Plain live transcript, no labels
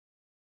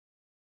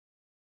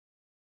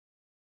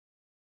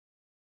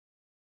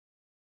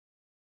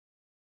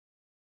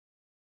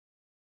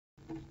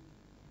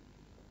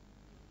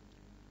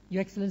Your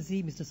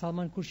Excellency, Mr.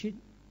 Salman Khurshid,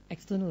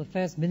 External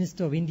Affairs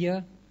Minister of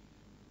India,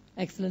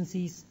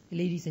 Excellencies,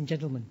 ladies and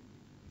gentlemen.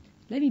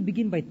 Let me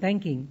begin by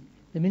thanking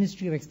the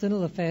Ministry of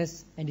External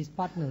Affairs and its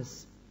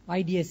partners,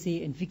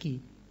 IDSA and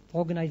FICCI, for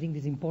organizing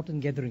this important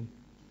gathering.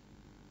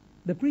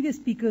 The previous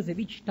speakers have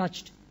each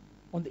touched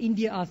on the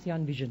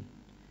India-ASEAN vision.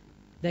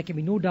 There can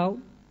be no doubt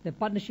that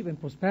partnership and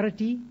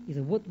prosperity is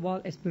a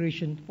worthwhile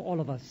aspiration for all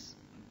of us.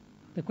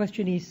 The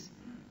question is,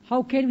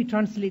 how can we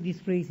translate this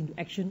phrase into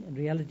action and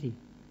reality?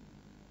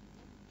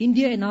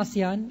 India and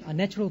ASEAN are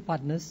natural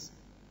partners,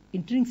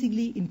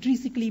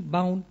 intrinsically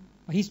bound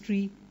by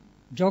history,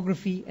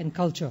 geography, and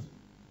culture.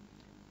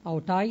 Our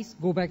ties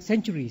go back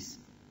centuries,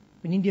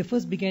 when India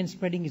first began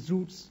spreading its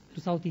roots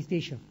to Southeast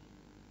Asia.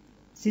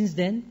 Since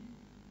then,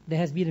 there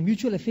has been a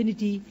mutual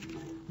affinity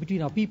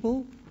between our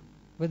people,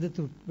 whether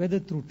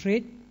through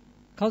trade,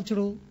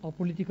 cultural, or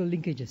political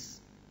linkages.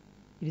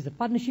 It is a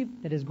partnership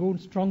that has grown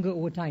stronger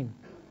over time.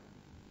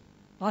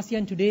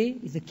 ASEAN today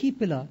is a key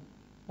pillar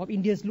of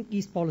India's Look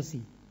East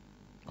policy,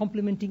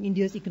 complementing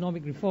India's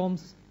economic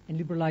reforms and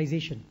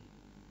liberalization.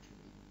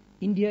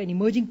 India, an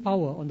emerging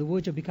power on the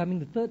verge of becoming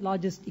the third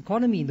largest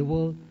economy in the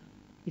world,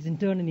 is in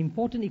turn an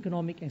important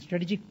economic and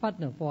strategic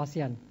partner for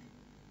ASEAN.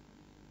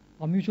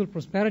 Our mutual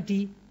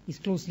prosperity is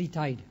closely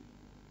tied.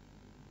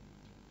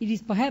 It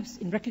is perhaps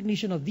in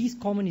recognition of these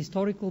common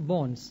historical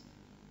bonds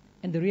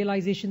and the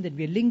realization that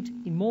we are linked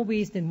in more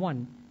ways than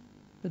one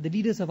that the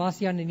leaders of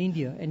ASEAN and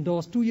India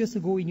endorsed 2 years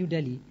ago in New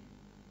Delhi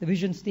the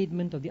vision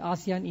statement of the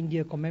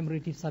ASEAN-India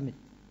Commemorative Summit.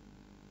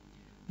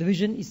 The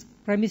vision is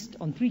premised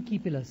on 3 key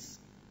pillars.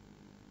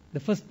 The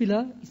first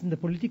pillar is in the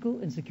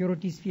political and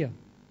security sphere.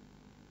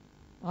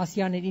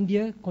 ASEAN and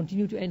India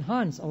continue to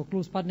enhance our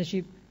close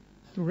partnership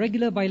through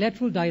regular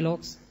bilateral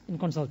dialogues and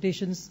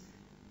consultations,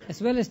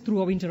 as well as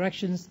through our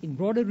interactions in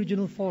broader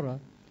regional fora,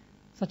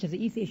 such as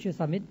the East Asia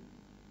Summit,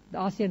 the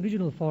ASEAN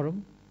Regional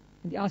Forum,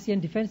 and the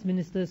ASEAN Defence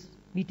Ministers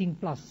Meeting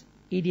Plus,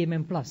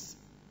 ADMM Plus.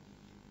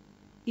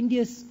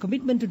 India's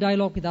commitment to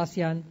dialogue with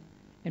ASEAN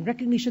and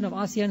recognition of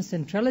ASEAN's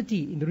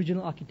centrality in the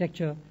regional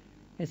architecture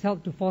has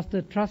helped to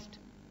foster trust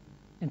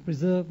and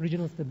preserve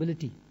regional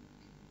stability.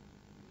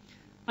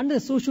 Under the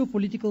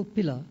socio-political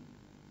pillar,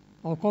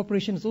 our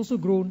cooperation has also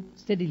grown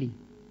steadily.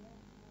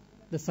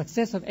 The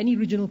success of any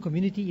regional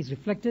community is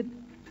reflected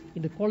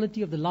in the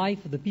quality of the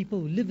life of the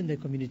people who live in their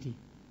community.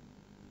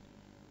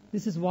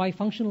 This is why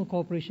functional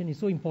cooperation is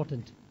so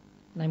important,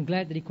 and I'm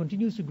glad that it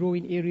continues to grow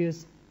in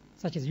areas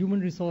such as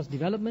human resource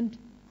development,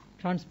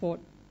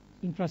 transport,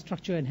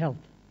 infrastructure, and health.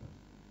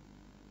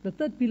 The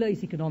third pillar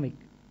is economic.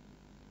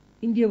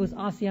 India was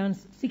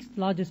ASEAN's 6th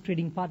largest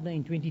trading partner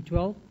in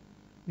 2012,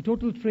 with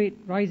total trade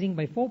rising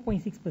by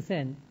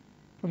 4.6%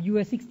 from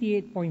US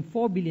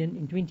 $68.4 billion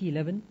in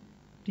 2011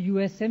 to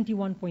US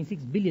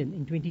 $71.6 billion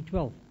in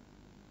 2012.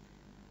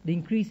 The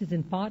increase is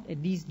in part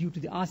at least due to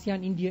the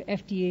ASEAN-India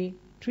FTA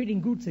Trade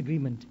in Goods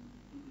Agreement,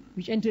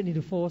 which entered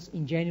into force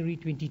in January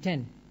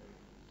 2010.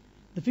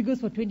 The figures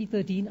for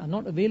 2013 are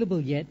not available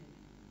yet,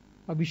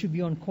 but we should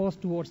be on course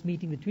towards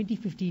meeting the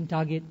 2015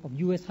 target of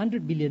US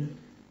 $100 billion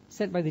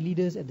set by the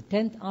leaders at the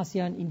 10th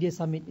ASEAN-India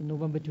Summit in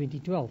November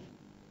 2012.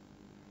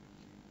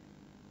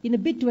 In a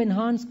bid to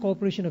enhance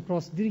cooperation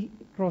across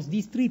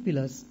these 3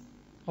 pillars,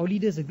 our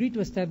leaders agreed to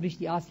establish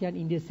the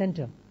ASEAN-India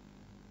Centre,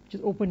 which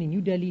was opened in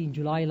New Delhi in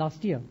July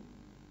last year.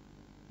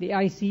 The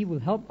AIC will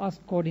help us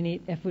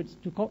coordinate efforts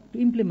to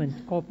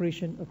implement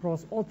cooperation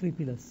across all 3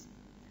 pillars.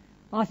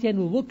 ASEAN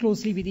will work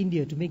closely with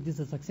India to make this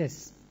a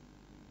success.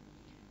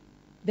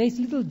 There is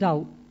little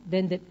doubt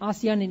then that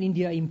ASEAN and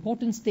India are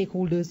important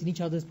stakeholders in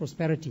each other's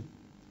prosperity.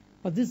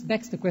 But this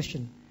begs the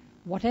question,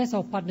 what has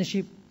our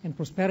partnership and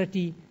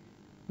prosperity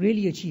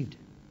really achieved?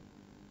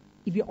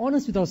 If we are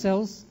honest with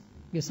ourselves,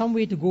 we have some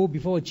way to go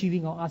before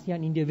achieving our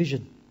ASEAN-India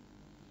vision.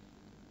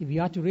 If we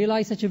are to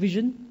realize such a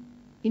vision,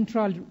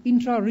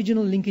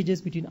 intra-regional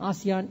linkages between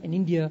ASEAN and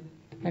India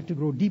have to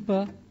grow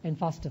deeper and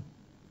faster.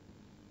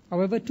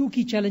 However, 2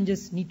 key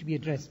challenges need to be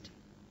addressed: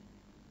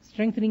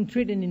 strengthening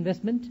trade and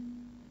investment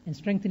and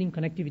strengthening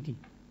connectivity.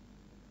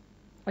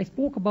 I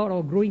spoke about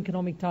our growing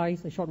economic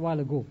ties a short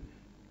while ago.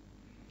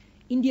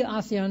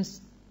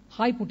 India-ASEAN's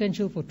high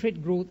potential for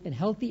trade growth and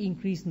healthy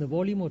increase in the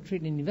volume of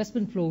trade and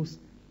investment flows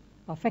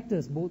are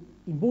factors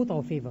in both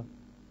our favor.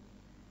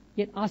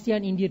 Yet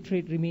ASEAN-India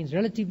trade remains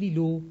relatively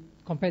low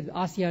compared with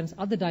ASEAN's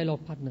other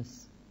dialogue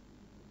partners.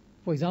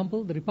 For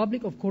example, the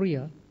Republic of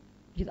Korea,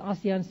 which is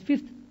ASEAN's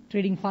 5th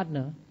trading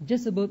partner,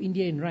 just above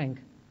India in rank,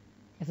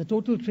 has a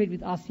total trade with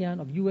ASEAN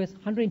of US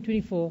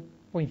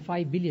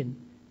 $124.5 billion,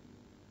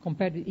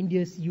 compared with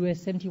India's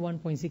US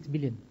 $71.6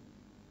 billion.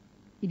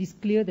 It is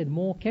clear that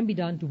more can be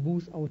done to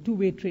boost our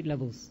 2-way trade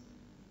levels.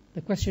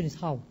 The question is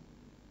how?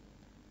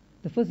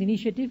 The first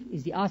initiative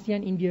is the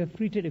ASEAN-India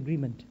Free Trade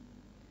Agreement.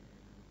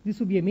 This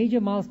will be a major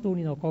milestone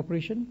in our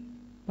cooperation,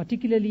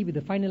 particularly with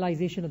the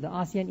finalization of the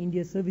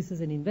ASEAN-India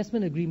Services and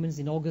Investment Agreements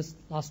in August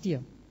last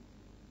year.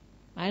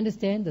 I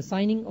understand the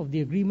signing of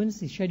the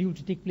agreements is scheduled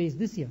to take place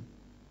this year.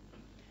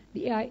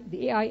 The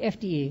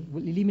AIFTA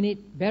will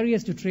eliminate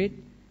barriers to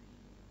trade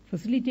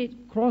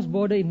facilitate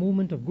cross-border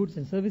movement of goods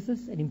and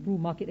services, and improve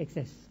market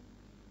access.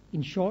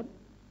 In short,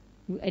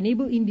 it will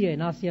enable India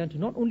and ASEAN to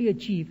not only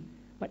achieve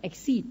but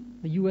exceed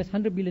the US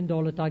 $100 billion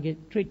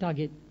trade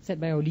target set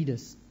by our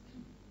leaders.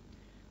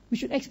 We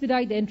should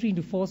expedite the entry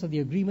into force of the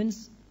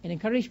agreements and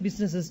encourage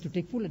businesses to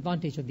take full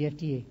advantage of the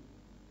FTA.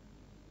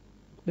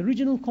 The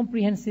Regional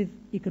Comprehensive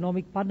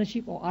Economic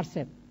Partnership, or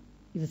RCEP,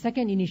 is the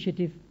second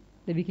initiative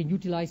that we can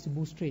utilize to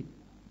boost trade.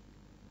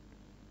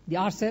 The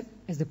RCEP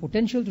has the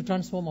potential to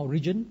transform our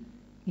region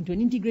into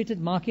an integrated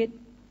market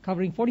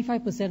covering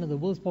 45% of the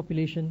world's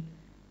population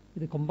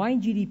with a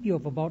combined GDP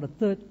of about a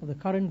third of the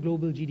current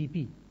global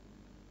GDP.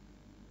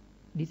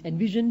 It is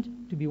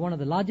envisioned to be one of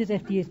the largest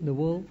FTAs in the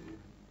world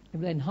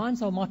and will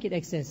enhance our market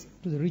access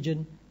to the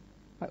region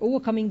by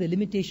overcoming the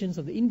limitations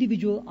of the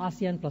individual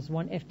ASEAN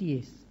 +1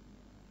 FTAs.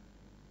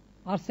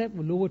 RCEP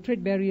will lower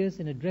trade barriers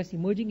and address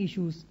emerging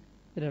issues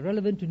that are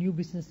relevant to new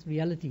business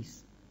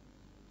realities.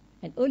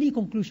 An early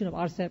conclusion of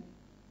RCEP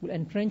will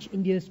entrench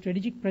India's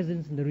strategic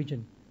presence in the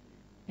region,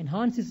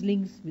 enhance its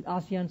links with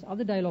ASEAN's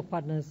other dialogue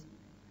partners,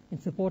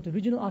 and support a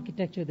regional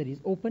architecture that is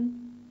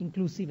open,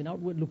 inclusive, and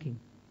outward-looking.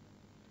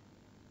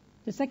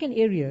 The second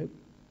area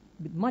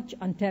with much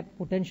untapped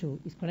potential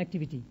is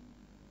connectivity,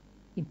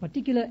 in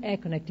particular air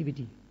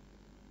connectivity.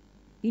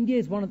 India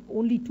is one of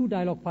only two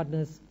dialogue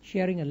partners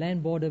sharing a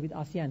land border with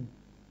ASEAN.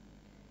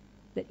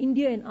 That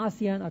India and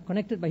ASEAN are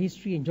connected by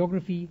history and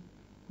geography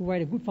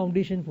provide a good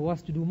foundation for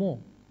us to do more.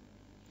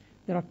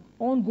 There are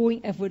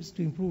ongoing efforts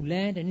to improve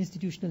land and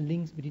institutional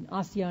links between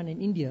ASEAN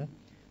and India,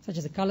 such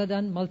as the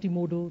Kaladan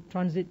Multimodal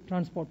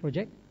Transport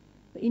Project,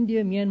 the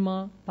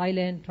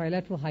India-Myanmar-Thailand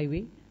Trilateral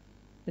Highway,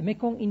 the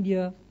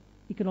Mekong-India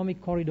Economic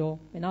Corridor,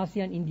 and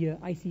ASEAN-India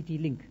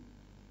ICT link.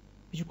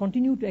 We should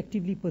continue to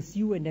actively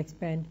pursue and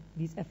expand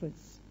these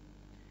efforts.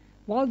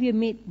 While we have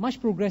made much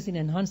progress in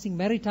enhancing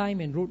maritime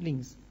and road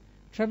links,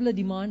 traveller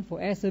demand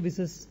for air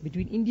services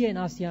between India and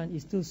ASEAN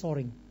is still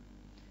soaring.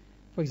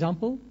 For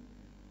example,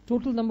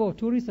 total number of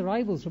tourist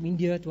arrivals from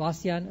India to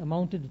ASEAN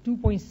amounted to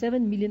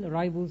 2.7 million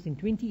arrivals in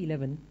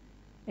 2011,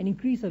 an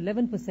increase of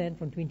 11%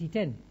 from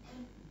 2010.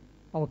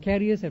 Our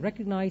carriers have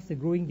recognized the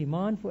growing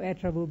demand for air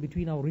travel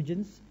between our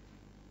regions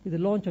with the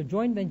launch of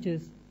joint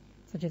ventures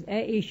such as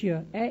Air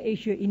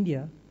Asia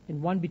India,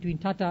 and one between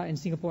Tata and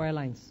Singapore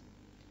Airlines.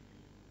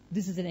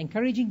 This is an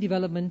encouraging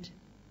development.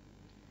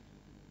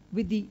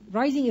 With the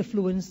rising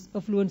affluence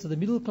of the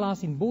middle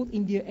class in both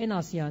India and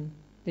ASEAN,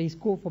 there is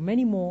scope for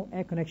many more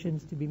air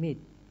connections to be made.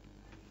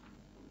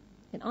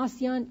 An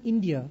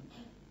ASEAN-India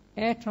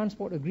air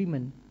transport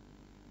agreement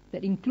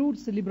that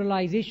includes the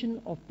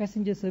liberalization of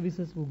passenger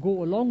services will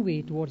go a long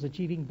way towards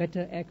achieving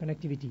better air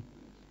connectivity.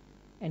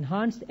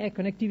 Enhanced air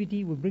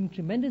connectivity will bring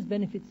tremendous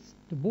benefits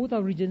to both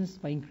our regions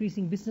by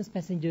increasing business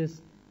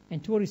passengers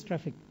and tourist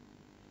traffic.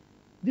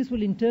 This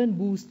will in turn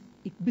boost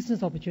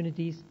business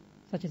opportunities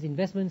such as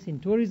investments in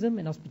tourism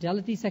and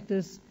hospitality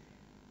sectors,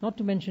 not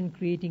to mention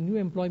creating new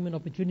employment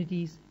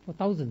opportunities for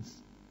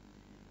thousands.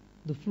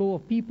 The flow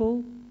of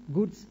people,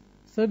 goods,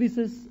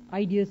 services,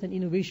 ideas, and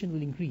innovation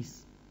will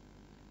increase.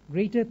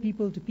 Greater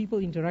people-to-people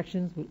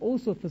interactions will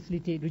also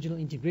facilitate regional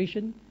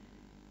integration,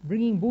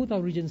 bringing both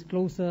our regions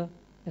closer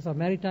as our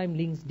maritime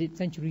links did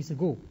centuries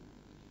ago.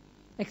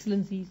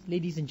 Excellencies,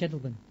 ladies and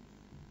gentlemen,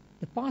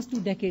 the past 2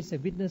 decades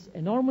have witnessed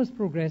enormous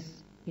progress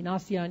in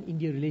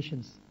ASEAN-India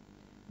relations,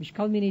 which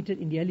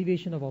culminated in the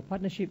elevation of our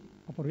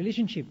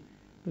relationship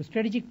to a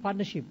strategic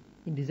partnership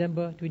in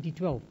December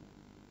 2012.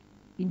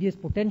 India's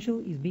potential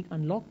is being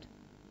unlocked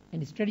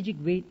and its strategic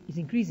weight is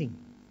increasing.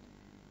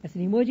 As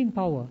an emerging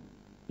power,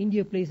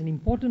 India plays an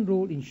important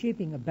role in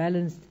shaping a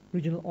balanced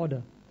regional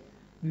order.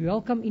 We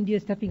welcome India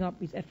stepping up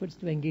its efforts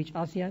to engage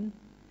ASEAN,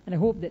 and I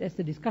hope that as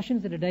the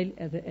discussions at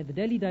the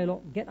Delhi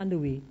Dialogue get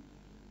underway,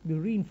 we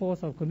will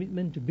reinforce our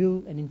commitment to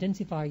build and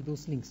intensify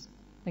those links.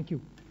 Thank you.